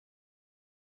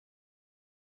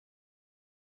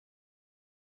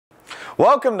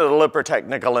Welcome to the Lippert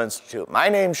Technical Institute. My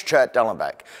name's Chet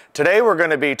Dellenbeck. Today we're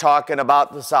going to be talking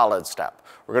about the Solidstep.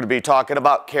 We're going to be talking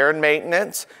about care and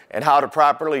maintenance and how to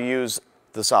properly use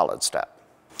the Solidstep.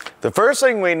 The first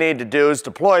thing we need to do is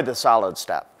deploy the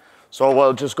Solidstep. So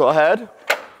we'll just go ahead,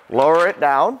 lower it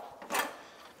down,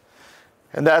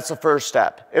 and that's the first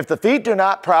step. If the feet do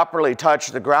not properly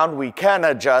touch the ground, we can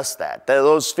adjust that.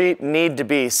 Those feet need to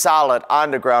be solid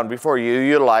on the ground before you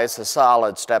utilize the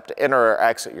Solidstep to enter or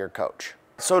exit your coach.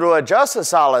 So to adjust the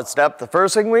Solidstep, the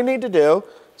first thing we need to do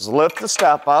is lift the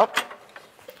step up,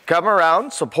 come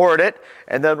around, support it,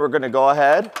 and then we're going to go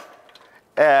ahead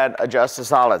and adjust the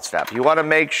Solidstep. You want to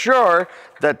make sure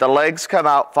that the legs come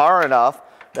out far enough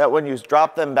that when you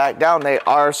drop them back down, they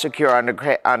are secure on the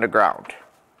ground.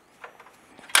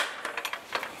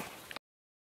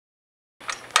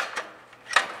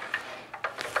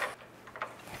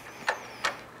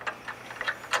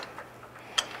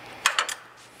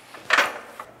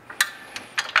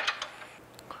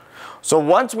 So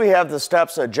once we have the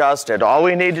steps adjusted, all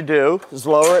we need to do is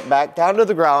lower it back down to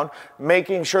the ground,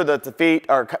 making sure that the feet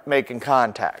are making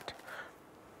contact.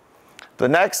 The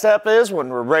next step is when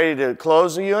we're ready to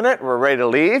close the unit, we're ready to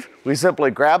leave, we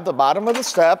simply grab the bottom of the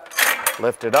step,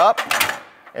 lift it up,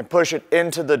 and push it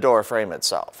into the door frame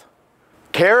itself.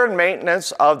 Care and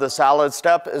maintenance of the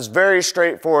Solidstep is very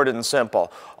straightforward and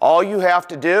simple. All you have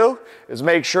to do is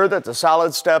make sure that the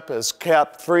Solidstep is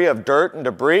kept free of dirt and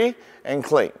debris and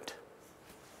cleaned.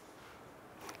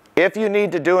 If you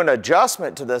need to do an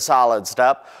adjustment to the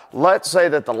Solidstep, let's say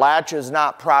that the latch is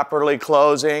not properly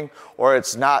closing or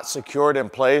it's not secured in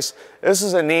place, this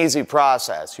is an easy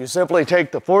process. You simply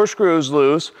take the 4 screws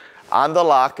loose on the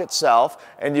lock itself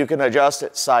and you can adjust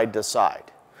it side to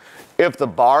side. If the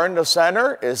bar in the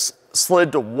center is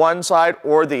slid to one side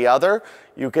or the other,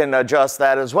 you can adjust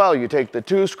that as well. You take the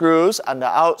 2 screws on the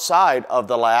outside of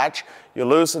the latch, you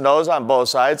loosen those on both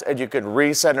sides, and you can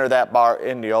recenter that bar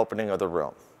in the opening of the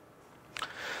room.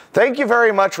 Thank you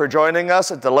very much for joining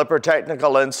us at the Lippert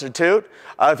Technical Institute.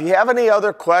 If you have any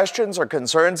other questions or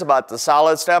concerns about the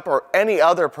Solidstep or any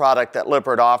other product that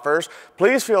Lippert offers,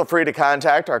 please feel free to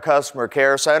contact our Customer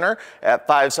Care Center at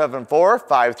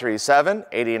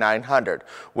 574-537-8900.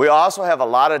 We also have a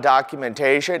lot of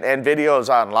documentation and videos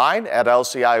online at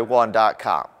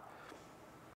lci1.com.